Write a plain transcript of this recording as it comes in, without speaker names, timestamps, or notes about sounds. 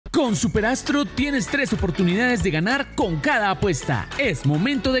Con Superastro tienes 3 oportunidades de ganar con cada apuesta. Es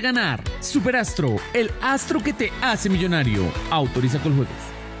momento de ganar. Superastro, el astro que te hace millonario. Autoriza con juegos.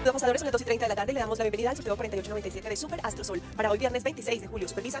 Los apostadores son las 2:30 de la tarde y le damos la bienvenida al sorteo 4897 de Superastro Sol. Para hoy viernes 26 de julio,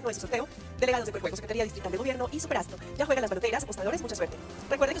 supervisa nuestro sorteo delegados de Juego, Secretaría Distrital de Gobierno y Superastro. Ya juegan las baloteras, apostadores, mucha suerte.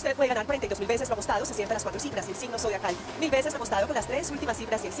 Recuerden que usted puede ganar 42.000 veces lo apostado, se sientan las 4 cifras y el signo zodiacal. 1000 veces lo apostado con las 3 últimas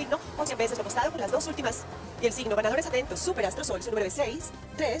cifras y el signo, o 100 veces lo apostado con las 2 últimas y el signo. Ganadores atentos, Superastro Sol, su número es 6,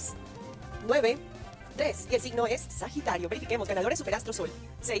 3, 9, 3 y el signo es Sagitario. Verifiquemos, ganadores Superastro Sol,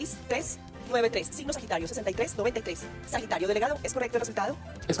 6, 3, 9, 3, signo Sagitario, 63, 93. Sagitario, delegado, ¿es correcto el resultado?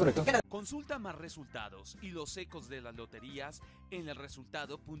 Es correcto. Consulta más resultados y los ecos de las loterías en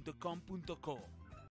elresultado.com.co.